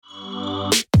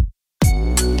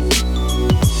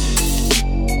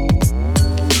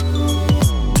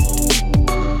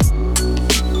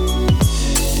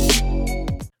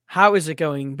How is it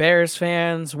going, Bears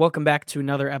fans? Welcome back to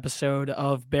another episode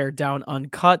of Bear Down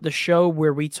Uncut, the show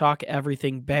where we talk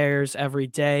everything Bears every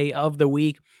day of the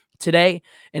week. Today,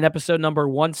 in episode number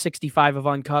 165 of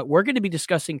Uncut, we're going to be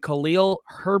discussing Khalil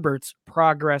Herbert's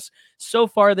progress so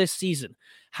far this season.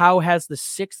 How has the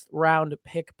sixth round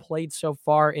pick played so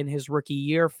far in his rookie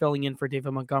year, filling in for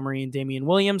David Montgomery and Damian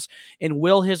Williams? And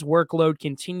will his workload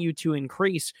continue to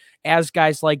increase as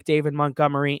guys like David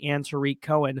Montgomery and Tariq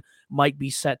Cohen might be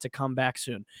set to come back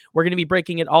soon? We're going to be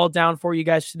breaking it all down for you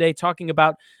guys today, talking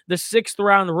about the sixth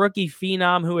round rookie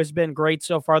phenom who has been great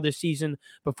so far this season.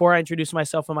 Before I introduce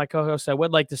myself and my co-host, I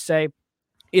would like to say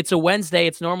it's a Wednesday.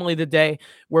 It's normally the day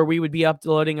where we would be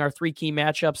uploading our three key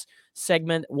matchups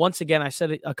segment. Once again, I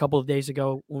said it a couple of days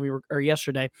ago or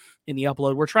yesterday in the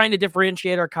upload. We're trying to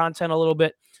differentiate our content a little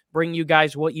bit, bring you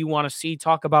guys what you want to see,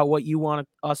 talk about what you want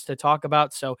us to talk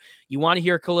about. So you want to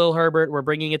hear Khalil Herbert, we're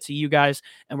bringing it to you guys,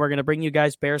 and we're going to bring you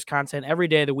guys Bears content every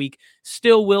day of the week.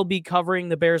 Still will be covering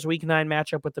the Bears Week 9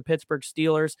 matchup with the Pittsburgh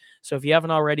Steelers. So if you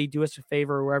haven't already, do us a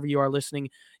favor wherever you are listening,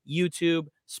 YouTube,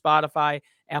 Spotify,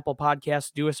 Apple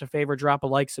Podcasts, do us a favor, drop a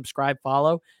like, subscribe,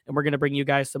 follow, and we're going to bring you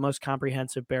guys the most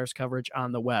comprehensive Bears coverage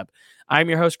on the web. I'm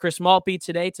your host, Chris Maltby,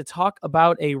 today to talk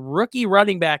about a rookie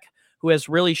running back who has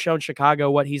really shown Chicago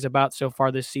what he's about so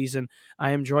far this season.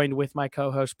 I am joined with my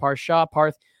co-host, Parth Shah.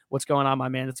 Parth, what's going on, my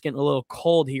man? It's getting a little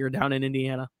cold here down in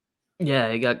Indiana. Yeah,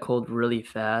 it got cold really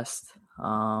fast.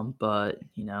 But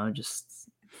just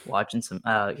watching some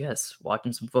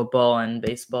football and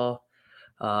baseball.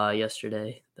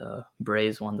 Yesterday, the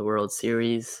Braves won the World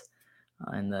Series,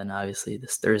 and then obviously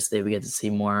this Thursday we get to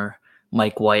see more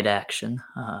Mike White action.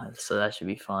 So that should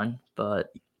be fun.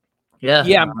 But yeah.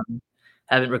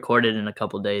 Haven't recorded in a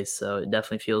couple days, so it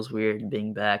definitely feels weird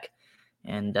being back,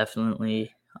 and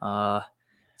definitely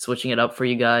switching it up for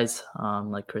you guys.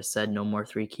 Like Chris said, no more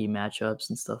three key matchups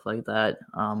and stuff like that.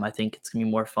 I think it's gonna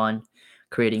be more fun,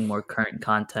 creating more current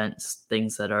content,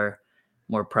 things that are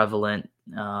more prevalent,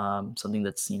 something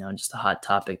that's just a hot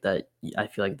topic that I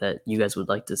feel like that you guys would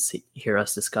like to hear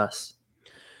us discuss.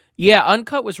 Yeah,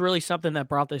 Uncut was really something that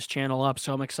brought this channel up,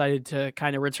 so I'm excited to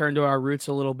kind of return to our roots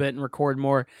a little bit and record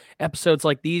more episodes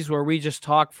like these where we just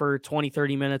talk for 20,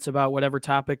 30 minutes about whatever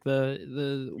topic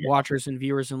the watchers and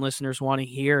viewers and listeners want to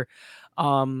hear.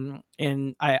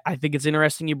 And I think it's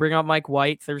interesting you bring up Mike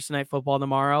White, Thursday Night Football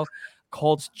tomorrow.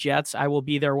 Colts Jets. I will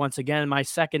be there once again. My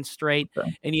second straight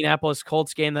Indianapolis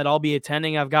Colts game that I'll be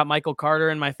attending. I've got Michael Carter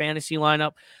in my fantasy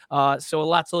lineup, so a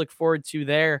lot to look forward to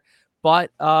there.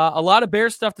 But a lot of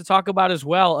Bears stuff to talk about as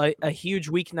well. A huge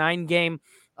Week 9 game,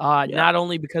 not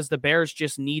only because the Bears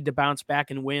just need to bounce back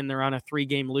and win. They're on a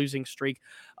 3-game losing streak,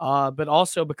 but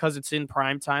also because it's in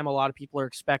prime time. A lot of people are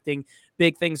expecting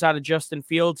big things out of Justin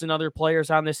Fields and other players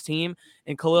on this team,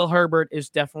 and Khalil Herbert is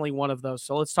definitely one of those.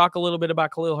 So let's talk a little bit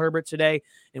about Khalil Herbert today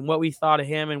and what we thought of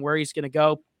him and where he's going to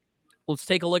go. Let's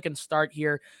take a look and start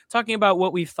here talking about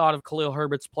what we've thought of Khalil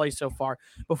Herbert's play so far.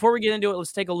 Before we get into it,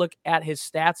 let's take a look at his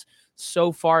stats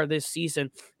so far this season.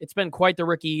 It's been quite the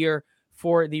rookie year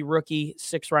for the rookie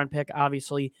sixth-round pick,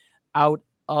 obviously, out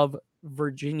of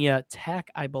Virginia Tech,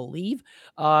 I believe.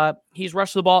 He's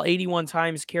rushed the ball 81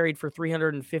 times, carried for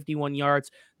 351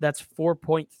 yards. That's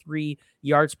 4.3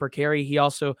 yards per carry. He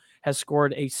also has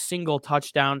scored a single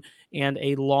touchdown and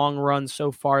a long run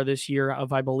so far this year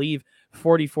of, I believe,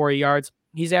 44 yards.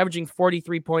 He's averaging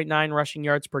 43.9 rushing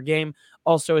yards per game.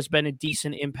 Also has been a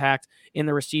decent impact in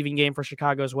the receiving game for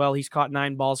Chicago as well. He's caught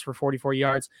 9 balls for 44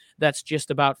 yards. That's just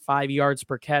about 5 yards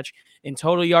per catch. In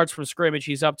total yards from scrimmage,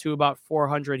 he's up to about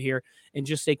 400 here in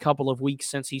just a couple of weeks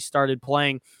since he started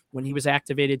playing, when he was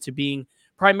activated to being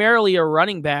primarily a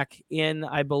running back in,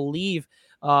 I believe,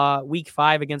 Week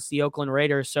 5 against the Oakland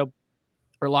Raiders.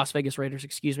 Or Las Vegas Raiders,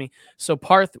 excuse me. So,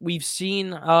 Parth, we've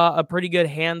seen a pretty good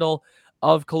handle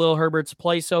of Khalil Herbert's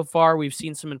play so far. We've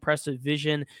seen some impressive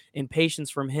vision and patience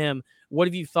from him. What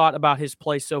have you thought about his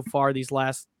play so far these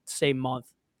last, say,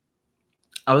 month?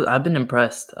 I've been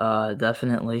impressed,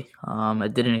 definitely. I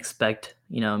didn't expect,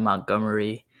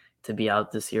 Montgomery to be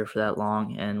out this year for that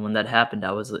long, and when that happened,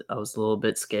 I was a little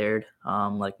bit scared,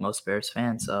 like most Bears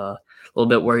fans, a little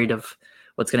bit worried of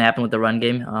what's going to happen with the run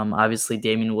game. Obviously,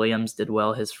 Damian Williams did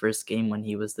well his first game when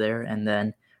he was there, and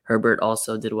then Herbert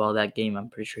also did well that game. I'm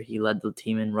pretty sure he led the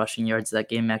team in rushing yards that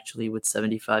game, actually, with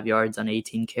 75 yards on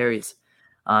 18 carries.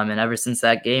 And ever since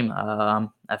that game,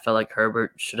 I felt like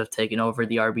Herbert should have taken over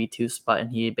the RB2 spot, and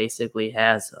he basically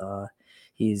has.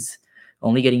 He's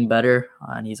only getting better,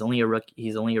 and he's only a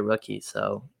rookie.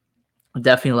 So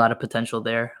definitely a lot of potential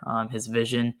there. His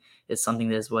vision is something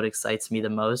that is what excites me the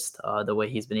most. The way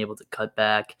he's been able to cut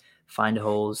back, find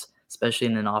holes, especially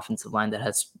in an offensive line that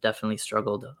has definitely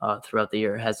struggled throughout the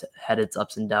year, has had its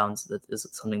ups and downs. That is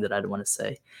something that I'd want to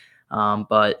say.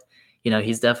 But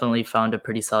he's definitely found a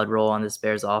pretty solid role on this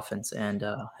Bears offense and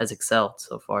has excelled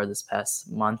so far this past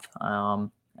month.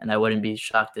 And I wouldn't be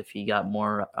shocked if he got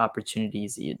more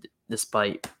opportunities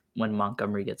despite when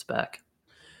Montgomery gets back.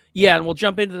 Yeah, and we'll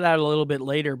jump into that a little bit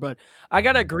later, but I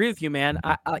gotta agree with you, man.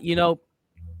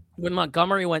 When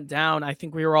Montgomery went down, I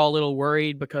think we were all a little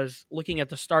worried because looking at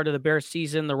the start of the Bears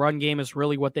season, the run game is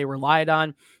really what they relied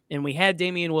on. And we had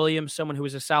Damian Williams, someone who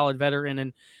was a solid veteran,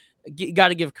 and got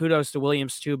to give kudos to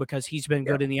Williams too, because he's been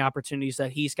good in the opportunities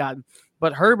that he's gotten.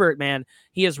 But Herbert, man,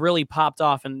 he has really popped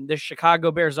off, and this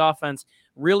Chicago Bears offense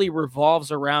really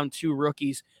revolves around two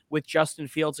rookies with Justin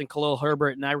Fields and Khalil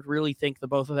Herbert. And I really think the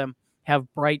both of them have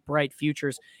bright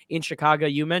futures in Chicago.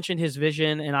 You mentioned his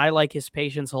vision, and I like his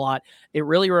patience a lot. It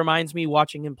really reminds me,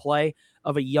 watching him play,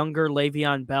 of a younger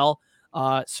Le'Veon Bell,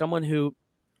 someone who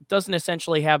doesn't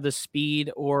essentially have the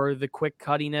speed or the quick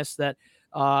cuttiness that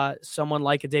someone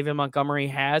like a David Montgomery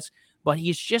has, but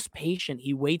he's just patient.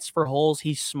 He waits for holes.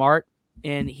 He's smart,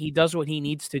 and he does what he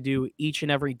needs to do each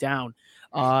and every down.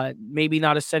 Maybe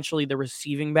not essentially the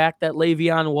receiving back that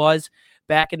Le'Veon was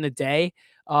back in the day,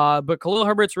 but Khalil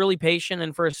Herbert's really patient,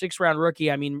 and for a 6th-round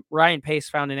rookie, I mean, Ryan Pace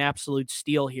found an absolute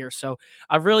steal here. So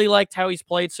I've really liked how he's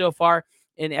played so far.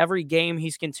 In every game,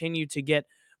 he's continued to get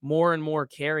more and more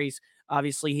carries.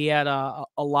 Obviously, he had a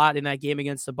lot in that game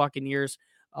against the Buccaneers.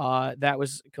 That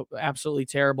was absolutely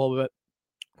terrible, but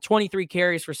 23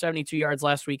 carries for 72 yards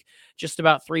last week, just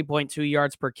about 3.2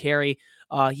 yards per carry.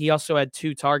 He also had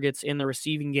 2 targets in the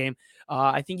receiving game.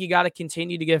 I think you got to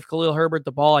continue to give Khalil Herbert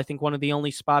the ball. I think one of the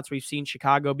only spots we've seen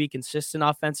Chicago be consistent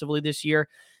offensively this year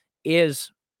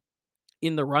is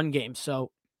in the run game.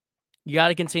 So you got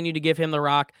to continue to give him the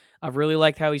rock. I've really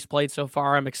liked how he's played so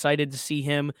far. I'm excited to see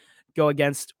him go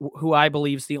against who I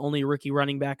believe is the only rookie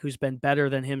running back who's been better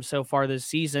than him so far this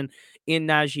season, in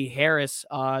Najee Harris,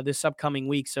 this upcoming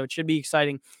week. So it should be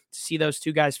exciting to see those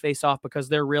two guys face off, because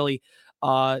they're really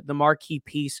the marquee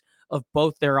piece of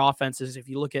both their offenses. If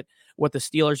you look at what the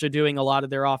Steelers are doing, a lot of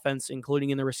their offense, including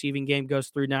in the receiving game, goes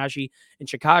through Najee. In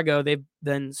Chicago, they've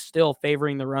been still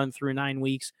favoring the run through 8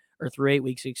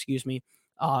 weeks, excuse me.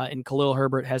 And Khalil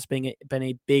Herbert has been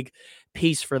a big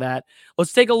piece for that.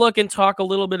 Let's take a look and talk a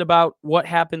little bit about what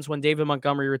happens when David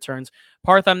Montgomery returns.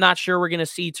 Parth, I'm not sure we're going to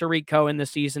see Tarik Cohen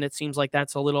this season. It seems like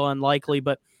that's a little unlikely,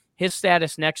 but his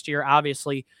status next year,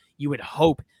 obviously, you would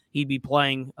hope he'd be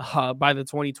playing by the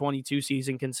 2022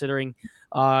 season, considering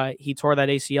he tore that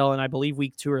ACL in, I believe,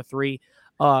 week 3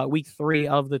 of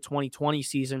the 2020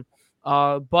 season.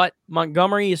 But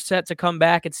Montgomery is set to come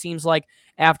back, it seems like,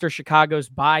 after Chicago's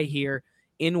bye here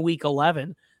in week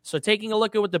 11. So taking a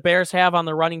look at what the Bears have on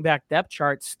the running back depth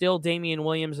chart, still Damian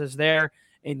Williams is there,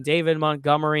 and David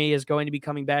Montgomery is going to be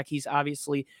coming back. He's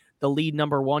obviously the lead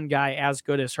number 1 guy, as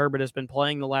good as Herbert has been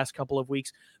playing the last couple of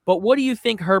weeks. But what do you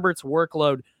think Herbert's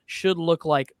workload should look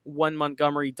like when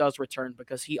Montgomery does return?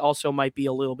 Because he also might be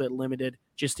a little bit limited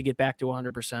just to get back to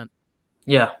 100%.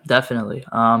 Yeah, definitely.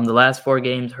 The last 4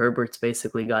 games, Herbert's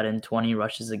basically got in 20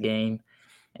 rushes a game,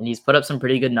 and he's put up some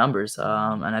pretty good numbers.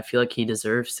 And I feel like he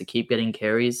deserves to keep getting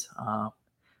carries.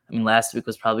 Last week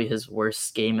was probably his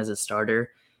worst game as a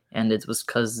starter, and it was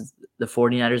because the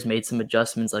 49ers made some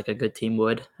adjustments like a good team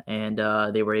would, and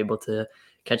they were able to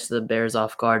catch the Bears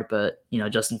off guard. But,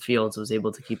 Justin Fields was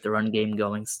able to keep the run game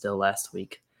going still last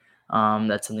week.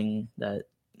 That's something that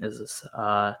is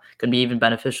going to be even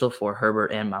beneficial for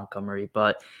Herbert and Montgomery.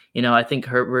 But, I think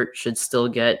Herbert should still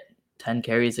get 10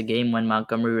 carries a game when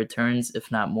Montgomery returns,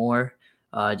 if not more,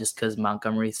 just because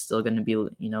Montgomery's still going to be, a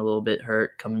little bit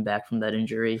hurt coming back from that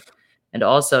injury. And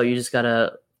also, you just got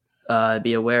to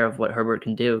be aware of what Herbert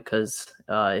can do, because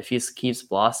if he keeps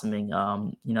blossoming,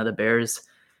 the Bears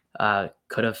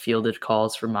could have fielded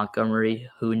calls for Montgomery.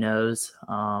 Who knows?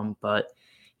 But,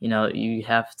 you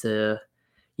have to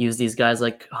use these guys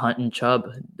like Hunt and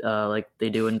Chubb, like they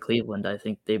do in Cleveland. I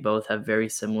think they both have very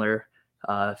similar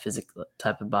physical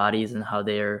type of bodies and how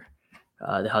they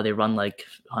run like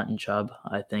Hunt and Chubb.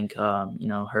 I think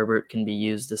Herbert can be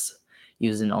used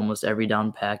in almost every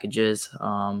down packages,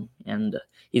 and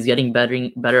he's getting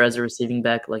better as a receiving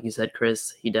back. Like you said,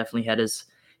 Chris, he definitely had his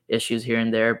issues here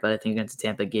and there, but I think against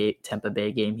the Tampa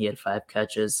Bay game, he had 5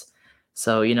 catches.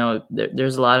 So,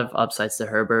 there's a lot of upsides to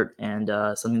Herbert, and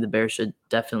something the Bears should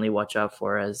definitely watch out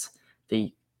for as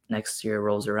the next year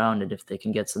rolls around. And if they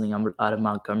can get something out of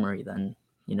Montgomery, then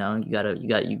you gotta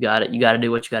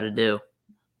do what you gotta do.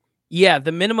 Yeah,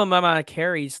 the minimum amount of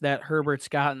carries that Herbert's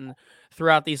gotten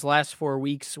throughout these last 4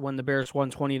 weeks when the Bears won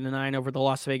 20-9 over the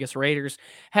Las Vegas Raiders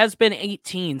has been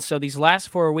 18. So these last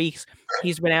 4 weeks,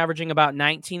 he's been averaging about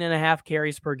 19 and a half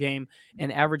carries per game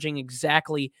and averaging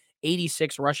exactly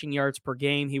 86 rushing yards per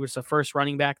game. He was the first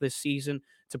running back this season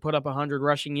to put up 100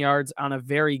 rushing yards on a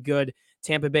very good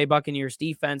Tampa Bay Buccaneers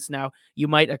defense. Now, you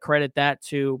might accredit that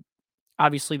to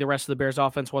obviously the rest of the Bears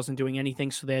offense wasn't doing anything,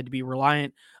 so they had to be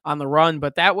reliant on the run,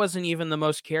 but that wasn't even the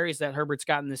most carries that Herbert's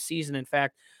gotten this season. In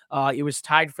fact, it was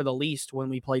tied for the least when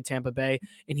we played Tampa Bay,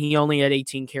 and he only had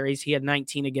 18 carries. He had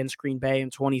 19 against Green Bay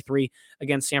and 23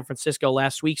 against San Francisco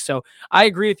last week. So I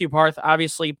agree with you, Parth.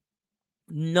 Obviously,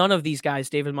 none of these guys,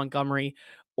 David Montgomery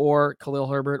or Khalil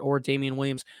Herbert or Damian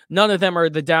Williams, none of them are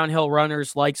the downhill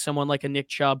runners like someone like a Nick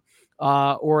Chubb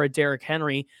or a Derrick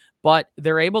Henry, but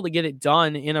they're able to get it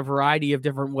done in a variety of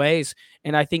different ways.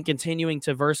 And I think continuing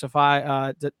to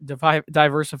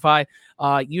diversify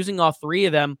using all three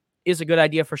of them is a good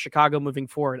idea for Chicago moving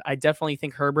forward. I definitely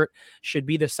think Herbert should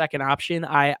be the second option.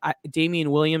 Damian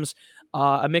Williams,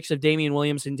 a mix of Damian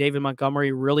Williams and David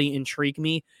Montgomery really intrigue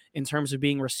me in terms of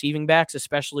being receiving backs,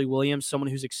 especially Williams, someone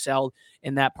who's excelled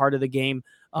in that part of the game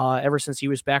ever since he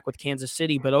was back with Kansas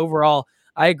City. But overall,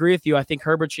 I agree with you. I think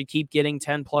Herbert should keep getting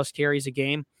 10 plus carries a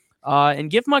game and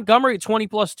give Montgomery 20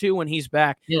 plus 2 when he's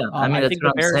back. Yeah, I mean, I that's think the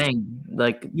what I'm Bears, saying.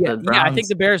 Like yeah, the yeah, I think Browns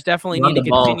the Bears definitely run need to the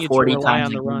ball continue to 40 rely times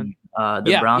on a the run. game.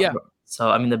 The Yeah, Browns, yeah. so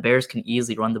I mean, the Bears can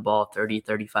easily run the ball 30,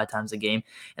 35 times a game.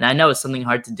 And I know it's something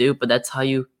hard to do, but that's how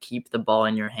you keep the ball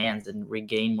in your hands and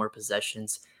regain more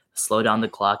possessions, slow down the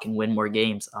clock, and win more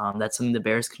games. That's something the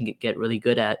Bears can get really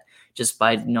good at just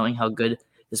by knowing how good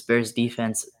this Bears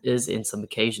defense is in some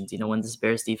occasions. You know, when this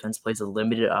Bears defense plays a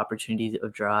limited opportunity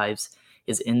of drives,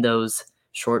 is in those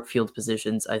short field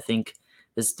positions, I think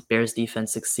this Bears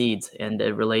defense succeeds, and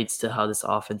it relates to how this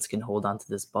offense can hold on to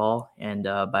this ball. And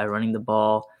by running the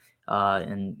ball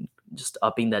and just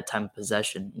upping that time of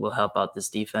possession will help out this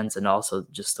defense, and also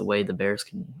just the way the Bears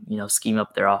can, scheme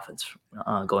up their offense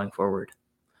going forward.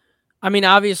 I mean,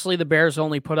 obviously the Bears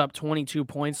only put up 22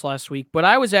 points last week, but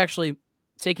I was actually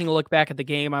taking a look back at the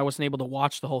game. I wasn't able to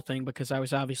watch the whole thing because I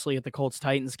was obviously at the Colts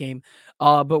Titans game.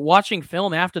 But watching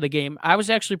film after the game, I was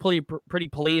actually pretty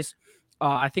pleased.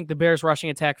 I think the Bears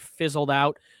rushing attack fizzled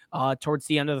out towards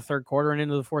the end of the third quarter and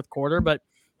into the fourth quarter, but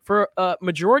for a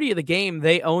majority of the game,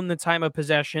 they owned the time of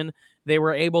possession. They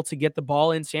were able to get the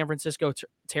ball in San Francisco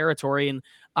territory, and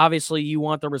obviously, you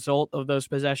want the result of those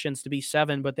possessions to be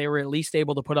 7, but they were at least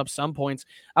able to put up some points.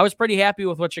 I was pretty happy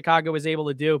with what Chicago was able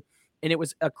to do, and it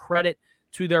was a credit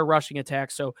to their rushing attack.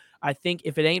 So I think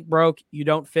if it ain't broke, you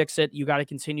don't fix it. You got to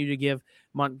continue to give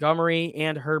Montgomery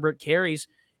and Herbert carries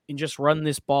and just run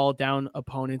this ball down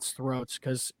opponents' throats,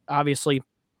 because obviously,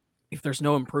 if there's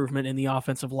no improvement in the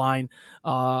offensive line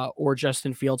or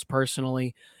Justin Fields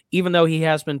personally, even though he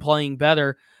has been playing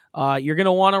better, you're going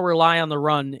to want to rely on the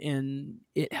run, and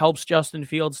it helps Justin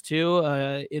Fields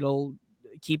too. It'll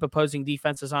keep opposing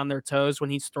defenses on their toes when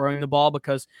he's throwing the ball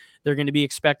because they're going to be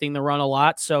expecting the run a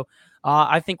lot. So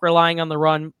I think relying on the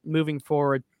run moving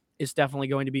forward is definitely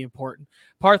going to be important.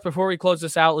 Parth, before we close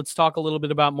this out, let's talk a little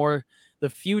bit about more the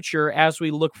future as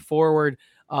we look forward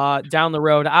down the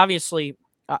road. Obviously,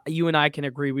 you and I can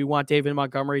agree. We want David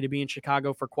Montgomery to be in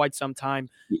Chicago for quite some time.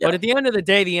 Yeah. But at the end of the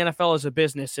day, the NFL is a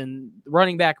business, and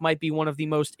running back might be one of the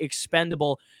most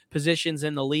expendable positions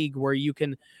in the league, where you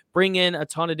can bring in a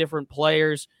ton of different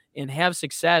players and have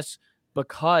success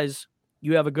because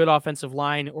you have a good offensive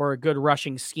line or a good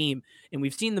rushing scheme. And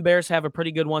we've seen the Bears have a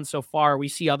pretty good one so far. We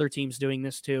see other teams doing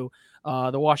this too.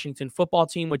 The Washington football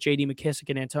team with J.D. McKissick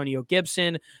and Antonio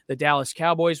Gibson, the Dallas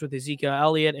Cowboys with Ezekiel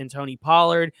Elliott and Tony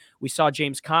Pollard. We saw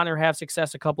James Conner have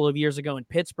success a couple of years ago in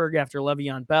Pittsburgh after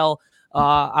Le'Veon Bell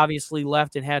obviously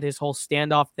left and had his whole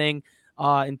standoff thing,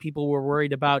 and people were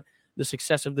worried about the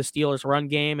success of the Steelers' run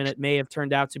game, and it may have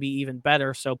turned out to be even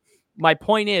better. So my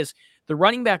point is, the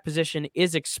running back position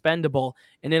is expendable,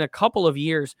 and in a couple of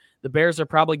years, the Bears are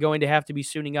probably going to have to be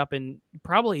suiting up in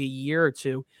probably a year or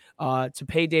two to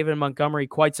pay David Montgomery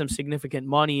quite some significant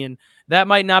money, and that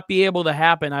might not be able to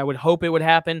happen. I would hope it would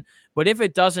happen, but if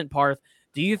it doesn't, Parth,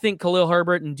 do you think Khalil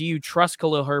Herbert, and do you trust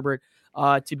Khalil Herbert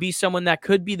to be someone that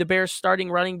could be the Bears' starting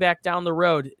running back down the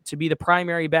road, to be the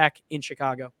primary back in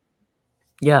Chicago?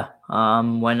 Yeah,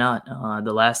 why not?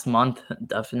 The last month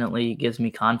definitely gives me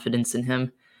confidence in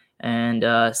him. And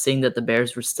seeing that the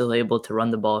Bears were still able to run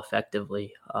the ball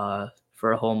effectively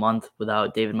for a whole month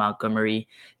without David Montgomery,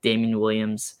 Damian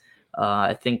Williams,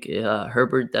 I think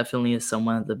Herbert definitely is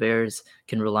someone that the Bears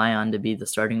can rely on to be the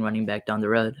starting running back down the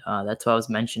road. That's why I was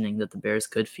mentioning that the Bears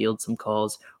could field some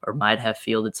calls, or might have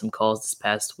fielded some calls this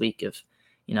past week if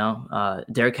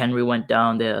Derrick Henry went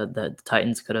down. The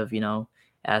Titans could have,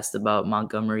 asked about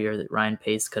Montgomery, or that Ryan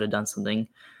Pace could have done something.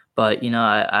 But,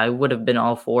 I would have been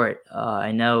all for it.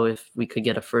 I know if we could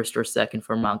get a first or second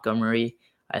for Montgomery,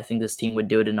 I think this team would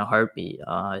do it in a heartbeat.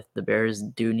 The Bears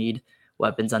do need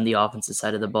weapons on the offensive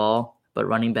side of the ball, but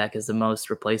running back is the most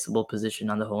replaceable position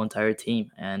on the whole entire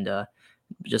team. And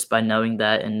just by knowing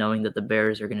that, and knowing that the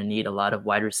Bears are going to need a lot of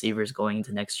wide receivers going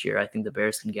into next year, I think the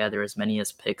Bears can gather as many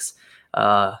as picks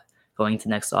going into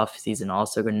next offseason.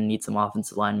 Also going to need some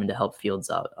offensive linemen to help Fields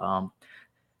out.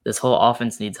 This whole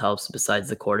offense needs help besides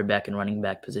the quarterback and running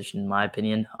back position, in my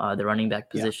opinion. The running back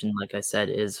position, like I said,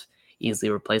 is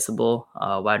easily replaceable.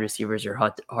 Wide receivers are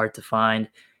hard to find,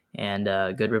 and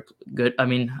good. I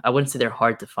mean, I wouldn't say they're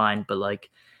hard to find, but like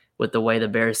with the way the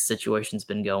Bears situation's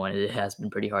been going, it has been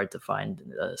pretty hard to find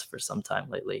for some time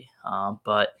lately.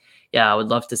 But yeah, I would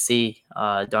love to see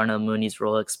Darnell Mooney's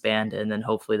role expand, and then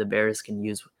hopefully the Bears can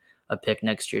use a pick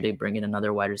next year to bring in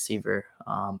another wide receiver.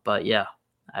 But yeah,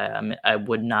 I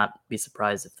would not be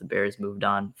surprised if the Bears moved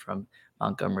on from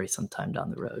Montgomery sometime down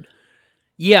the road.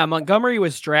 Yeah, Montgomery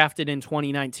was drafted in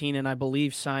 2019 and I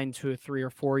believe signed to a 3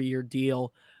 or 4 year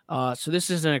deal. So this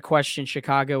isn't a question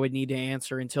Chicago would need to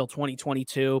answer until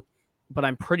 2022, but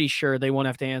I'm pretty sure they won't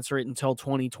have to answer it until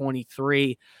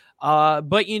 2023.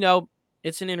 But,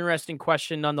 it's an interesting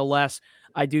question nonetheless.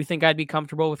 I do think I'd be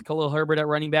comfortable with Khalil Herbert at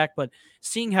running back, but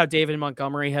seeing how David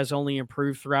Montgomery has only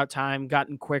improved throughout time,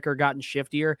 gotten quicker, gotten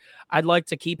shiftier, I'd like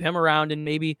to keep him around, and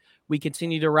maybe we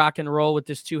continue to rock and roll with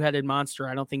this two-headed monster.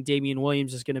 I don't think Damian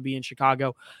Williams is going to be in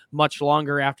Chicago much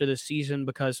longer after this season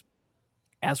because,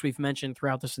 as we've mentioned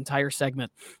throughout this entire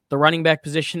segment, the running back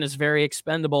position is very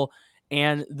expendable,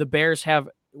 and the Bears have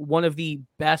one of the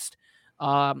best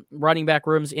running back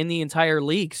rooms in the entire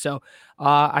league. So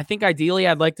I think ideally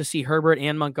I'd like to see Herbert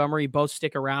and Montgomery both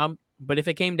stick around. But if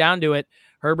it came down to it,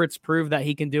 Herbert's proved that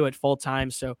he can do it full time.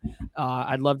 So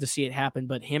I'd love to see it happen.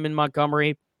 But him and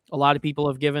Montgomery, a lot of people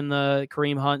have given the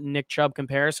Kareem Hunt and Nick Chubb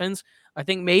comparisons. I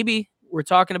think maybe we're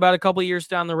talking about a couple years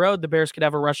down the road, the Bears could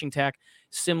have a rushing attack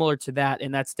similar to that.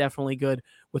 And that's definitely good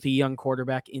with a young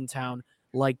quarterback in town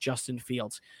like Justin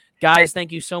Fields. Guys,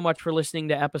 thank you so much for listening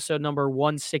to episode number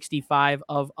 165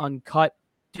 of Uncut.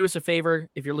 Do us a favor,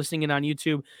 if you're listening in on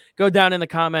YouTube, go down in the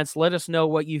comments. Let us know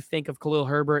what you think of Khalil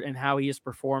Herbert and how he has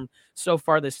performed so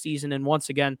far this season. And once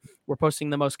again, we're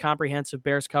posting the most comprehensive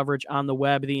Bears coverage on the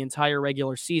web the entire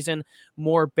regular season.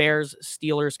 More Bears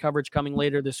Steelers coverage coming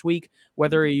later this week.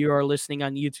 Whether you are listening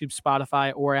on YouTube,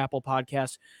 Spotify, or Apple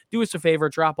Podcasts, do us a favor,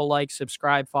 drop a like,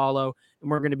 subscribe, follow, and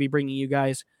we're going to be bringing you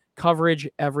guys coverage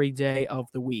every day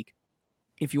of the week.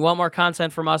 If you want more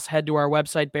content from us, head to our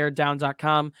website,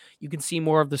 beardown.com. You can see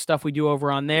more of the stuff we do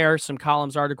over on there, some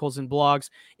columns, articles, and blogs,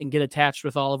 and get attached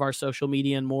with all of our social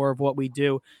media and more of what we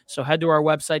do. So head to our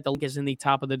website. The link is in the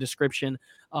top of the description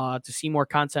to see more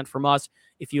content from us.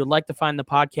 If you would like to find the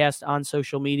podcast on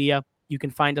social media, you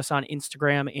can find us on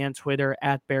Instagram and Twitter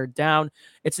at Bear Down.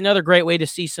 It's another great way to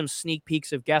see some sneak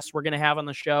peeks of guests we're going to have on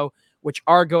the show, which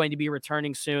are going to be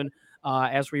returning soon.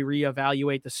 As we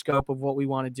reevaluate the scope of what we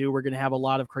want to do, we're going to have a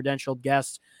lot of credentialed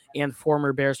guests and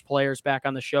former Bears players back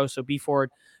on the show. So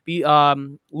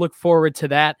look forward to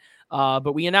that.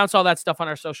 But we announce all that stuff on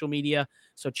our social media.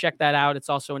 So check that out. It's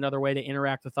also another way to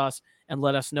interact with us and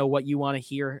let us know what you want to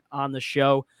hear on the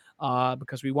show.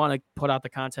 Because we want to put out the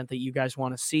content that you guys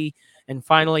want to see. And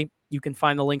finally, you can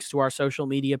find the links to our social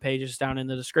media pages down in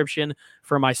the description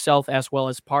for myself as well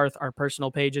as Parth, our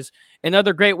personal pages.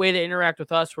 Another great way to interact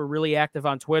with us. We're really active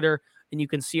on Twitter, and you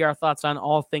can see our thoughts on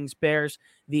all things Bears,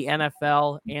 the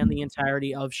NFL, and the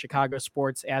entirety of Chicago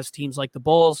sports as teams like the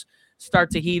Bulls start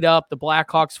to heat up. The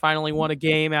Blackhawks finally won a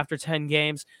game after 10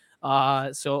 games.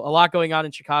 So a lot going on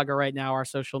in Chicago right now. Our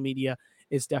social media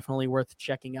is definitely worth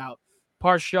checking out.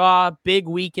 Parshaw, big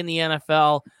week in the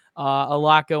NFL, a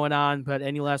lot going on, but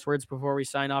any last words before we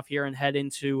sign off here and head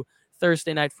into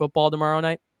Thursday night football tomorrow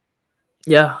night?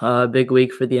 Yeah, big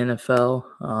week for the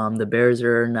NFL. The Bears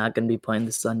are not going to be playing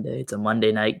this Sunday. It's a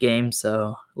Monday night game,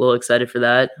 so a little excited for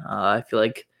that. I feel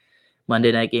like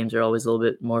Monday night games are always a little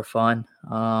bit more fun.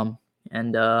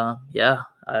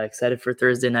 Excited for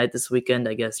Thursday night this weekend.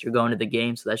 I guess you're going to the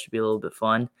game, so that should be a little bit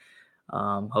fun.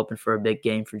 Hoping for a big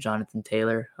game for Jonathan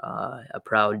Taylor, a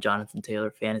proud Jonathan Taylor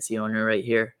fantasy owner right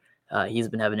here. He's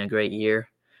been having a great year.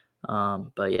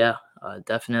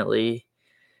 Definitely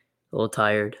a little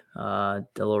tired, a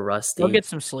little rusty. Go get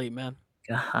some sleep, man.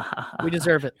 We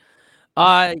deserve it.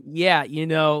 I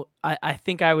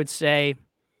think I would say,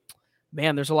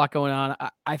 man, there's a lot going on.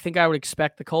 I think I would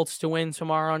expect the Colts to win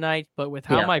tomorrow night, but with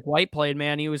how Mike White played,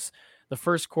 man, he was the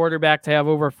first quarterback to have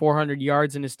over 400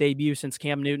 yards in his debut since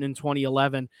Cam Newton in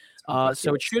 2011.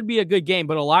 So it should be a good game,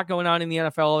 but a lot going on in the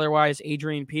NFL otherwise.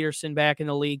 Adrian Peterson back in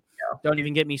the league. Don't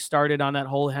even get me started on that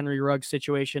whole Henry Ruggs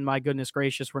situation. My goodness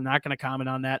gracious, we're not going to comment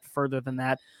on that further than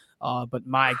that. But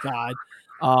my God.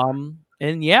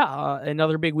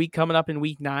 Another big week coming up in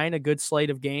week 9, a good slate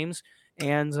of games.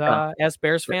 And as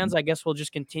Bears fans, I guess we'll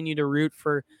just continue to root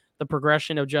for the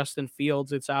progression of Justin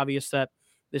Fields. It's obvious that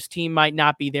this team might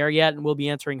not be there yet, and we'll be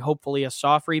entering hopefully a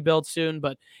soft rebuild soon.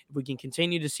 But if we can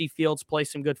continue to see Fields play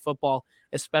some good football,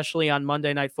 especially on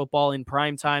Monday Night Football in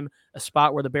prime time, a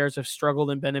spot where the Bears have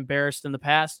struggled and been embarrassed in the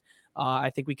past, I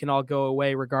think we can all go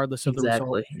away regardless of the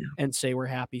result and say we're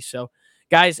happy. So,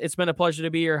 guys, it's been a pleasure to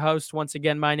be your host. Once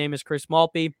again, my name is Chris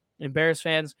Maltby. And Bears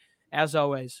fans, as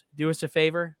always, do us a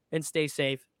favor and stay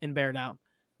safe and bear down.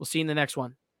 We'll see you in the next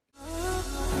one.